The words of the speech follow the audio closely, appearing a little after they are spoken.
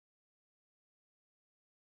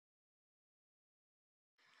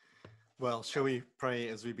Well, shall we pray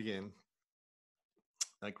as we begin?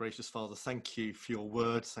 Gracious Father, thank you for your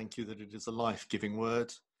word. Thank you that it is a life-giving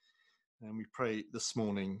word. And we pray this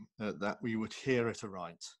morning that we would hear it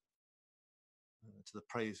aright to the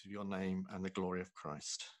praise of your name and the glory of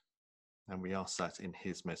Christ. And we ask that in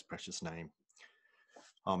his most precious name.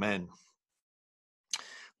 Amen.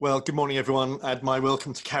 Well, good morning, everyone. Add my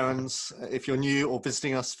welcome to Karen's. If you're new or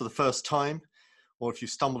visiting us for the first time, or if you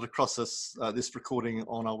stumbled across us, this recording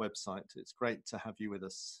on our website, it's great to have you with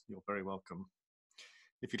us. You're very welcome.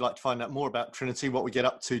 If you'd like to find out more about Trinity, what we get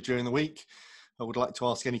up to during the week, I would like to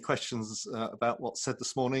ask any questions about what's said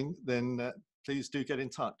this morning, then please do get in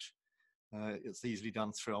touch. It's easily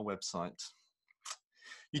done through our website.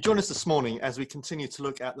 You join us this morning as we continue to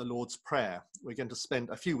look at the Lord's Prayer. We're going to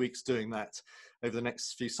spend a few weeks doing that over the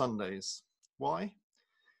next few Sundays. Why?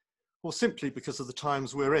 Well, simply because of the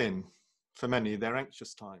times we're in. For many, they're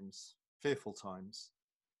anxious times, fearful times.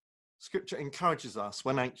 Scripture encourages us,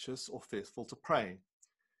 when anxious or fearful, to pray.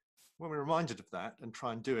 When we're reminded of that and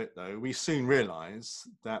try and do it, though, we soon realise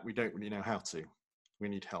that we don't really know how to. We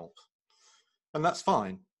need help. And that's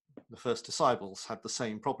fine. The first disciples had the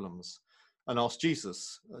same problems and asked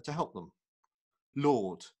Jesus to help them.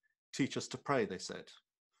 Lord, teach us to pray, they said.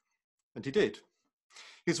 And he did.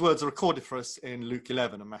 His words are recorded for us in Luke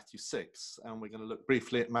 11 and Matthew 6, and we're going to look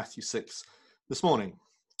briefly at Matthew 6 this morning.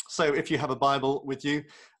 So if you have a Bible with you,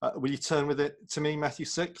 will you turn with it to me, Matthew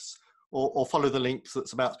 6, or follow the link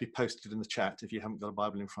that's about to be posted in the chat if you haven't got a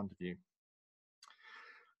Bible in front of you.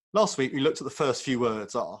 Last week, we looked at the first few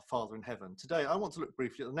words, our Father in heaven. Today, I want to look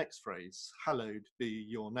briefly at the next phrase, hallowed be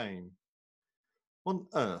your name. What on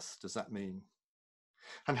earth does that mean?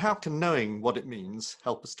 And how can knowing what it means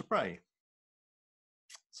help us to pray?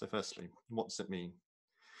 So firstly, what does it mean?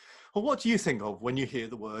 Well, what do you think of when you hear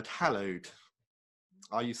the word hallowed?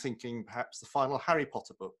 Are you thinking perhaps the final Harry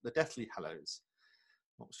Potter book, The Deathly Hallows?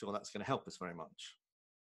 Not sure that's going to help us very much.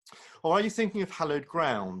 Or are you thinking of hallowed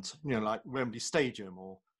ground, like Wembley Stadium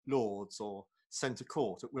or Lord's or Centre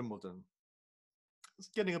Court at Wimbledon? It's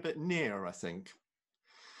getting a bit near, I think.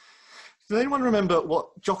 Does anyone remember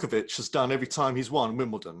what Djokovic has done every time he's won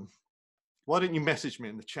Wimbledon? Why don't you message me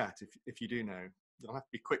in the chat if you do know? You'll have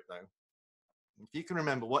to be quick, though. If you can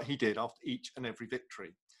remember what he did after each and every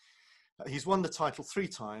victory. He's won the title 3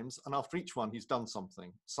 times, and after each one, he's done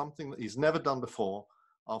something that he's never done before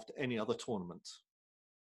after any other tournament.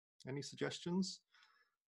 Any suggestions?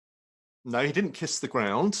 No, he didn't kiss the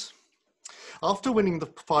ground. After winning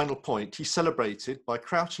the final point, he celebrated by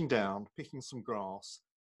crouching down, picking some grass,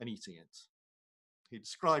 and eating it. He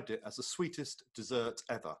described it as the sweetest dessert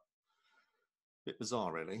ever. Bit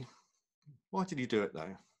bizarre, really. Why did he do it,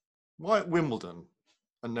 though? Why at Wimbledon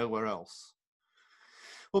and nowhere else?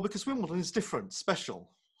 Well, because Wimbledon is different,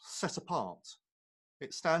 special, set apart.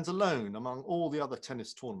 It stands alone among all the other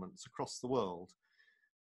tennis tournaments across the world.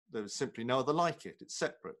 There is simply no other like it. It's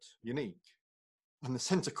separate, unique. And the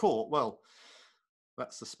Centre Court, well,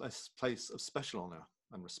 that's the place of special honour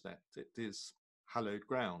and respect. It is hallowed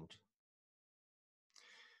ground.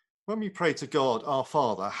 When we pray to God, our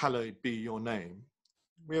Father, hallowed be your name,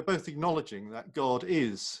 we are both acknowledging that God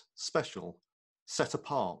is special, set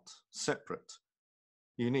apart, separate,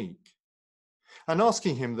 unique, and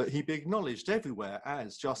asking him that he be acknowledged everywhere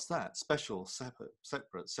as just that, special,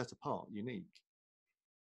 separate, set apart, unique.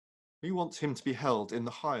 We want him to be held in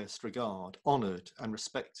the highest regard, honoured and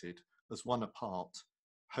respected as one apart,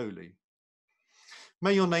 holy.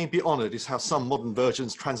 May your name be honoured is how some modern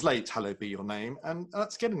versions translate hallowed be your name, and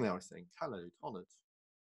that's getting there, I think, hallowed, honoured.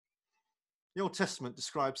 The Old Testament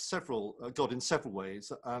describes God in several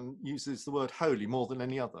ways and uses the word holy more than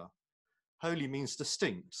any other. Holy means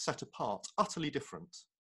distinct, set apart, utterly different.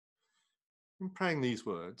 In praying these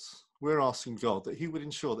words, we're asking God that he would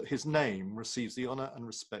ensure that his name receives the honour and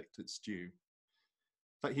respect it's due,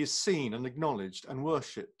 that he is seen and acknowledged and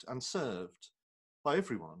worshipped and served by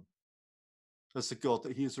everyone as the God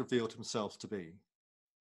that he has revealed himself to be.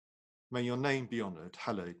 May your name be honoured,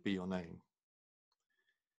 hallowed be your name.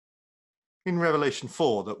 In Revelation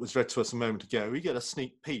 4 that was read to us a moment ago, we get a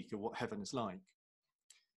sneak peek of what heaven is like.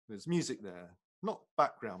 There's music there, not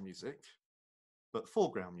background music, but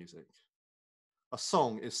foreground music. A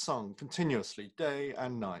song is sung continuously, day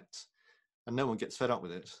and night, and no one gets fed up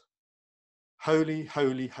with it. Holy,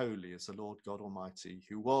 holy, holy is the Lord God Almighty,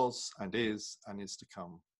 who was and is to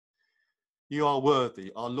come. You are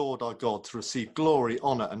worthy, our Lord, our God, to receive glory,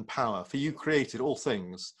 honour and power, for you created all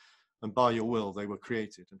things, and by your will they were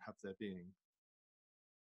created and have their being.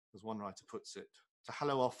 As one writer puts it, to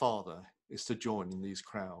hallow our Father is to join in these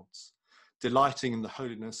crowds, delighting in the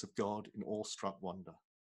holiness of God in awestruck wonder.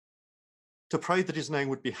 To pray that his name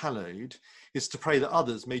would be hallowed is to pray that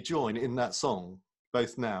others may join in that song,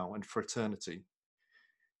 both now and for eternity.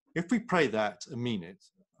 If we pray that and mean it,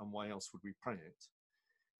 and why else would we pray it?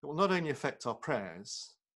 It will not only affect our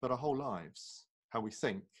prayers, but our whole lives, how we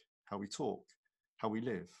think, how we talk, how we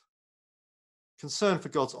live. Concern for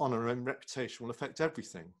God's honour and reputation will affect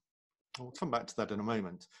everything. We'll come back to that in a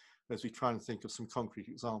moment as we try and think of some concrete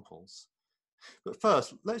examples. But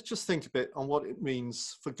first, let's just think a bit on what it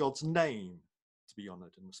means for God's name to be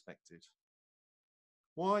honoured and respected.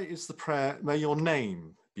 Why is the prayer, may your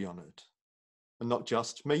name be honoured, and not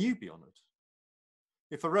just, may you be honoured?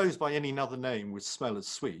 If a rose by any other name would smell as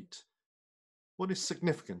sweet, what is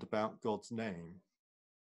significant about God's name?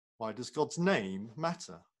 Why does God's name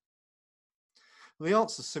matter? Well, the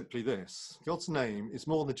answer is simply this. God's name is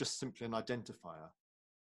more than just simply an identifier.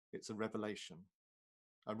 It's a revelation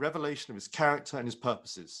of his character and his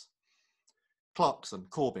purposes. Clarkson,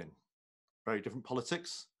 Corbyn, very different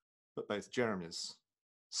politics, but both Jeremys.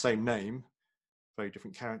 Same name, very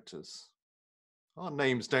different characters. Our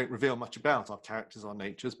names don't reveal much about our characters or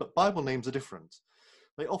natures, but Bible names are different.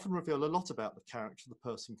 They often reveal a lot about the character of the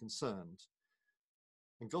person concerned.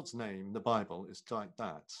 And God's name in the Bible is like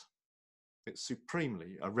that. It's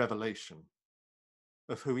supremely a revelation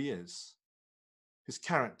of who he is, his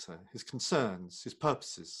character, his concerns, his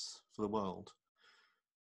purposes for the world.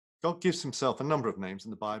 God gives himself a number of names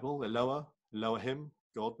in the Bible: Eloah, Elohim,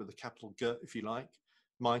 God with a capital G, if you like,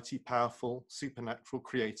 mighty, powerful, supernatural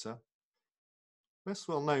creator. Less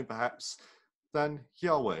well known, perhaps, than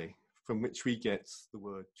Yahweh, from which we get the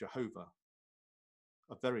word Jehovah,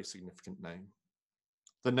 a very significant name.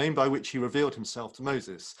 The name by which he revealed himself to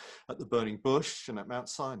Moses at the burning bush and at Mount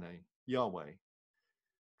Sinai, Yahweh,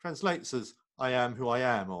 translates as, I am who I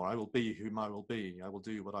am, or I will be whom I will be, I will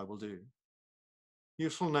do what I will do.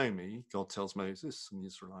 You shall know me, God tells Moses and the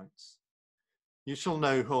Israelites. You shall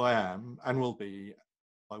know who I am and will be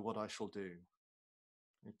by what I shall do.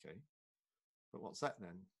 Okay, but what's that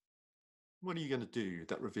then? What are you going to do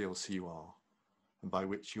that reveals who you are and by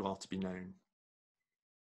which you are to be known?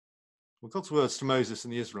 Well, God's words to Moses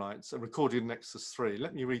and the Israelites are recorded in Exodus 3.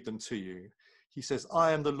 Let me read them to you. He says,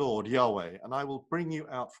 I am the Lord, Yahweh, and I will bring you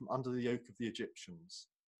out from under the yoke of the Egyptians.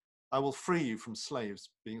 I will free you from slaves,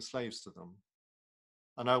 being slaves to them,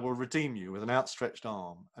 and I will redeem you with an outstretched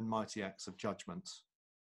arm and mighty acts of judgment.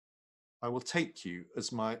 I will take you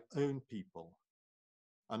as my own people,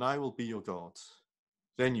 and I will be your God.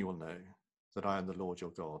 Then you will know that I am the Lord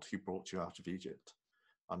your God, who brought you out of Egypt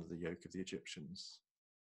under the yoke of the Egyptians.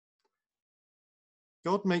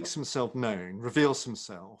 God makes himself known, reveals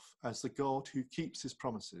himself as the God who keeps his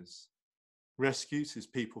promises, rescues his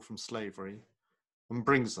people from slavery, and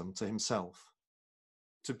brings them to himself,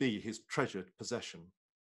 to be his treasured possession.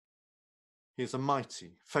 He is a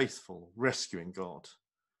mighty, faithful, rescuing God,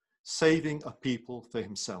 saving a people for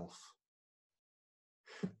himself.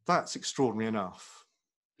 That's extraordinary enough,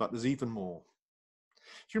 but there's even more.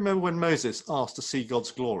 Do you remember when Moses asked to see God's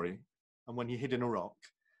glory, and when he hid in a rock,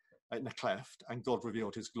 in a cleft, and God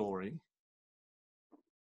revealed his glory?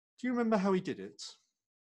 Do you remember how he did it?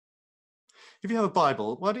 If you have a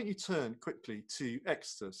Bible, why don't you turn quickly to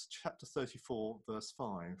Exodus chapter 34, verse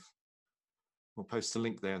 5. We'll post a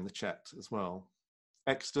link there in the chat as well.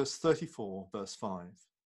 Exodus 34, verse 5.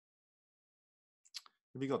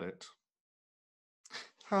 Have you got it?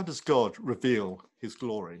 How does God reveal his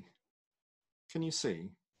glory? Can you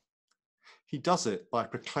see? He does it by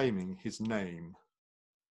proclaiming his name.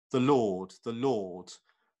 The Lord,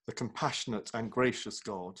 the compassionate and gracious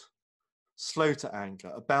God, slow to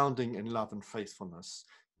anger, abounding in love and faithfulness,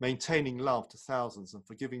 maintaining love to thousands and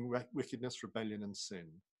forgiving wickedness, rebellion and sin.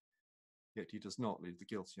 Yet he does not leave the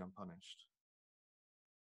guilty unpunished.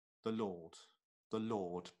 The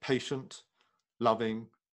Lord, patient, loving,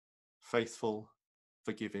 faithful,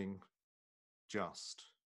 forgiving, just.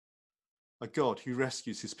 A God who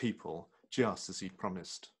rescues his people just as he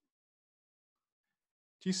promised.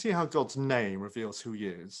 Do you see how God's name reveals who he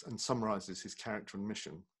is and summarizes his character and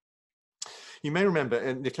mission? You may remember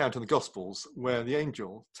in the account in the Gospels where the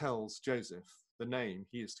angel tells Joseph the name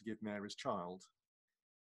he is to give Mary's child.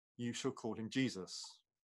 You shall call him Jesus.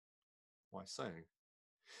 Why so?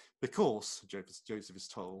 Because, Joseph is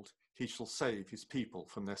told, he shall save his people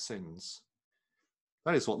from their sins.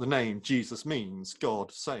 That is what the name Jesus means.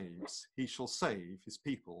 God saves. He shall save his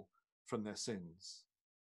people from their sins.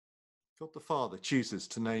 God the Father chooses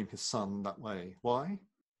to name his Son that way. Why?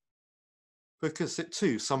 Because it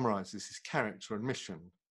too summarizes his character and mission.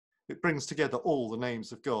 It brings together all the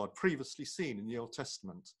names of God previously seen in the Old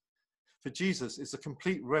Testament. For Jesus is a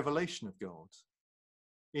complete revelation of God.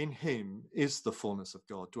 In him is the fullness of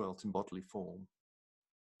God dwelt in bodily form.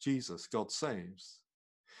 Jesus, God saves.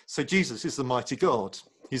 So Jesus is the mighty God.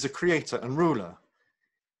 He's a creator and ruler.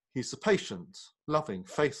 He's the patient, loving,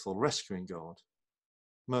 faithful, rescuing God,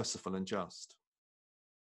 merciful and just.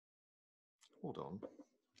 Hold on.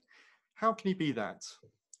 How can he be that?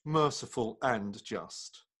 Merciful and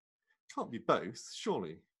just? Can't be both,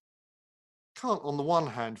 surely. Can't on the one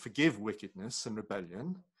hand forgive wickedness and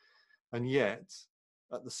rebellion, and yet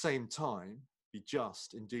at the same time be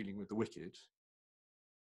just in dealing with the wicked.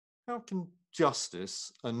 How can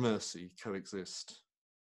justice and mercy coexist?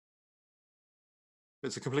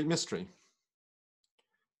 It's a complete mystery.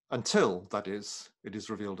 Until, that is, it is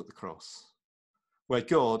revealed at the cross, where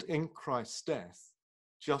God, in Christ's death,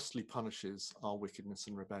 justly punishes our wickedness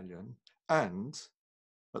and rebellion, and,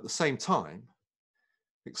 at the same time,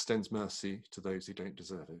 extends mercy to those who don't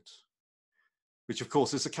deserve it. Which, of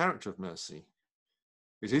course, is the character of mercy.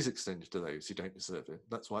 It is extended to those who don't deserve it.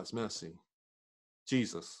 That's why it's mercy.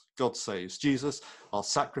 Jesus, God saves. Jesus, our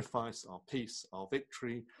sacrifice, our peace, our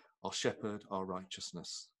victory, our shepherd, our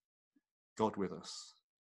righteousness. God with us.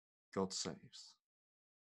 God saves.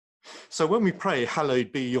 So when we pray,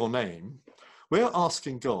 hallowed be your name, we're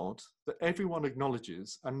asking God that everyone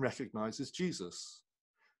acknowledges and recognizes Jesus,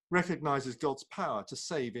 recognizes God's power to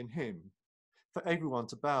save in him, for everyone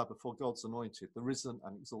to bow before God's anointed, the risen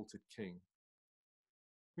and exalted King.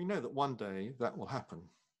 We know that one day that will happen,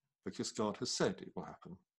 because God has said it will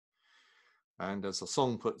happen. And as the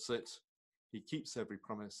song puts it, he keeps every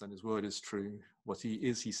promise and his word is true. What he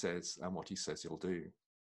is, he says, and what he says he'll do.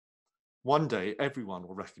 One day, everyone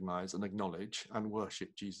will recognize and acknowledge and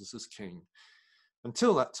worship Jesus as King.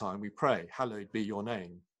 Until that time, we pray, hallowed be your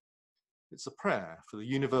name. It's a prayer for the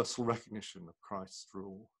universal recognition of Christ's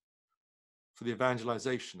rule, for the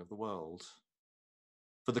evangelization of the world,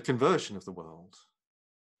 for the conversion of the world,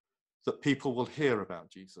 that people will hear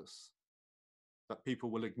about Jesus, that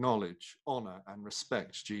people will acknowledge, honor, and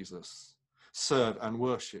respect Jesus, serve and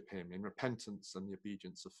worship him in repentance and the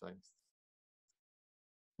obedience of faith.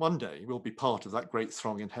 One day we'll be part of that great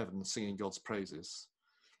throng in heaven singing God's praises.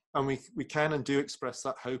 And we can and do express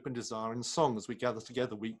that hope and desire in song as we gather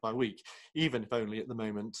together week by week, even if only at the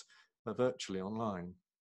moment virtually online.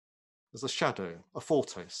 As a shadow, a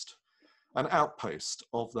foretaste, an outpost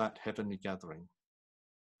of that heavenly gathering.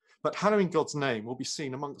 But hallowing God's name will be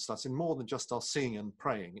seen amongst us in more than just our singing and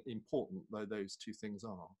praying, important though those two things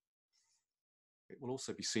are. It will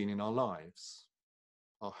also be seen in our lives,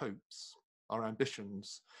 our hopes, our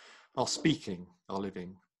ambitions, our speaking, our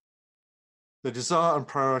living. The desire and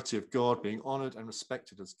priority of God being honoured and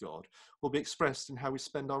respected as God will be expressed in how we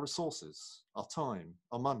spend our resources, our time,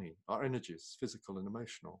 our money, our energies, physical and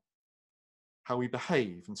emotional. How we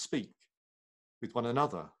behave and speak with one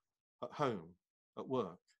another, at home, at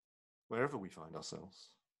work, wherever we find ourselves.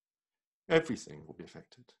 Everything will be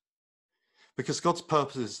affected. Because God's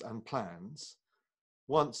purposes and plans,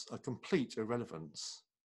 once a complete irrelevance,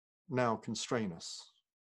 now constrain us.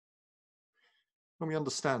 When we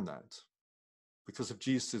understand that, because of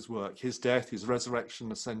Jesus' work, his death, his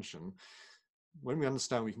resurrection, ascension, when we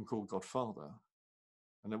understand we can call God Father,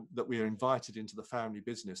 and that we are invited into the family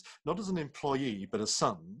business, not as an employee, but as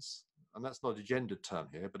sons, and that's not a gendered term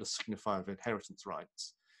here, but a signifier of inheritance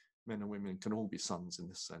rights. Men and women can all be sons in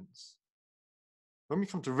this sense. When we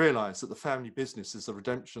come to realize that the family business is the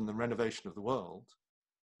redemption and renovation of the world,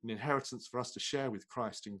 an inheritance for us to share with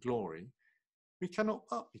Christ in glory, we cannot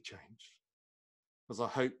but be changed. As our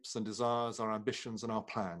hopes and desires, our ambitions and our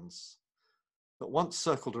plans, that once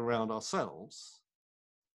circled around ourselves,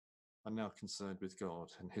 are now concerned with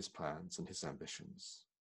God and his plans and his ambitions.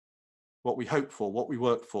 What we hope for, what we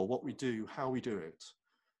work for, what we do, how we do it,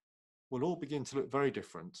 will all begin to look very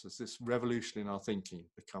different as this revolution in our thinking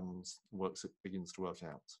begins to work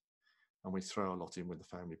out, and we throw a lot in with the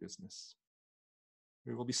family business.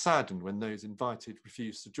 We will be saddened when those invited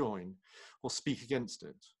refuse to join or speak against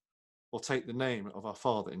it, or take the name of our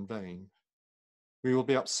Father in vain. We will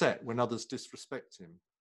be upset when others disrespect him,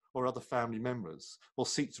 or other family members, or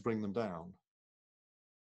seek to bring them down.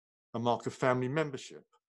 A mark of family membership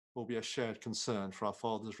will be a shared concern for our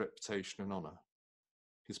Father's reputation and honour,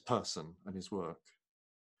 his person and his work.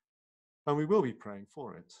 And we will be praying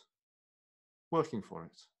for it, working for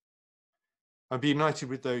it, and be united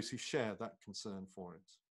with those who share that concern for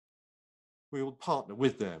it. We will partner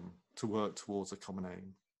with them to work towards a common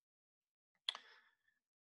aim.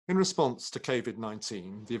 In response to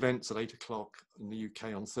COVID-19, the events at 8 o'clock in the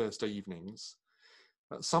UK on Thursday evenings,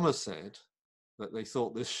 some have said that they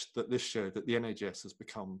thought that this showed that the NHS has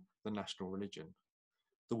become the national religion,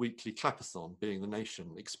 the weekly clapathon being the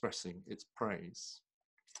nation expressing its praise.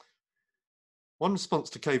 One response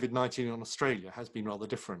to COVID-19 in Australia has been rather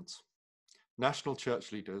different. National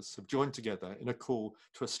church leaders have joined together in a call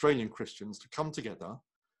to Australian Christians to come together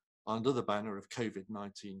under the banner of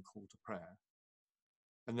COVID-19 call to prayer.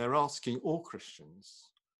 And they're asking all Christians,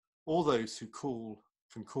 all those who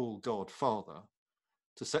can call God Father,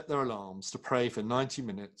 to set their alarms to pray for 90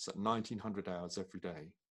 minutes at 1900 hours every day.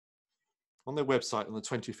 On their website on the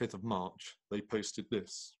 25th of March, they posted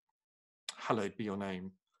this: "Hallowed be your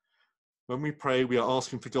name. When we pray, we are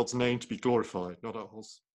asking for God's name to be glorified, not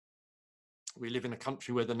ours. We live in a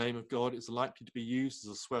country where the name of God is likely to be used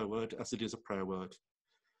as a swear word as it is a prayer word.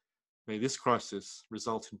 May this crisis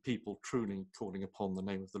result in people truly calling upon the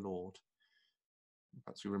name of the Lord."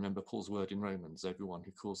 Perhaps we remember Paul's word in Romans: everyone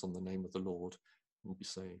who calls on the name of the Lord will be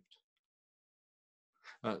saved.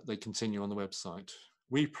 They continue on the website: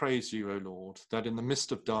 "We praise you, O Lord, that in the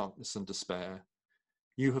midst of darkness and despair,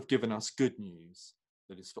 you have given us good news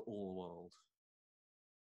that is for all the world.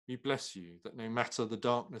 We bless you that no matter the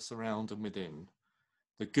darkness around and within,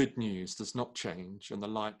 the good news does not change and the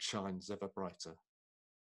light shines ever brighter.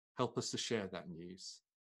 Help us to share that news.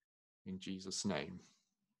 In Jesus' name,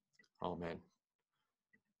 amen."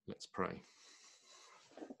 Let's pray.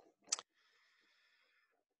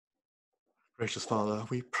 Gracious Father,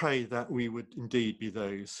 we pray that we would indeed be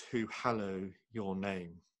those who hallow your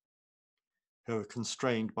name, who are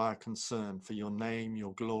constrained by a concern for your name,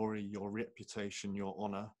 your glory, your reputation, your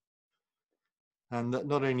honour, and that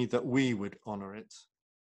not only that we would honour it,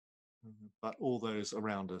 but all those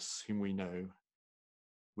around us whom we know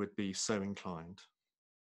would be so inclined.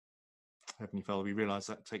 Heavenly Father, we realise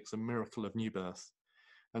that takes a miracle of new birth,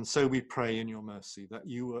 and so we pray in your mercy that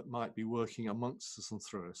you might be working amongst us and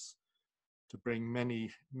through us to bring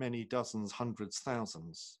many, many dozens, hundreds,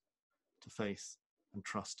 thousands to faith and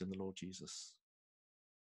trust in the Lord Jesus.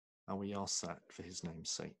 And we ask that for his name's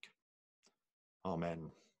sake.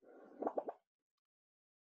 Amen.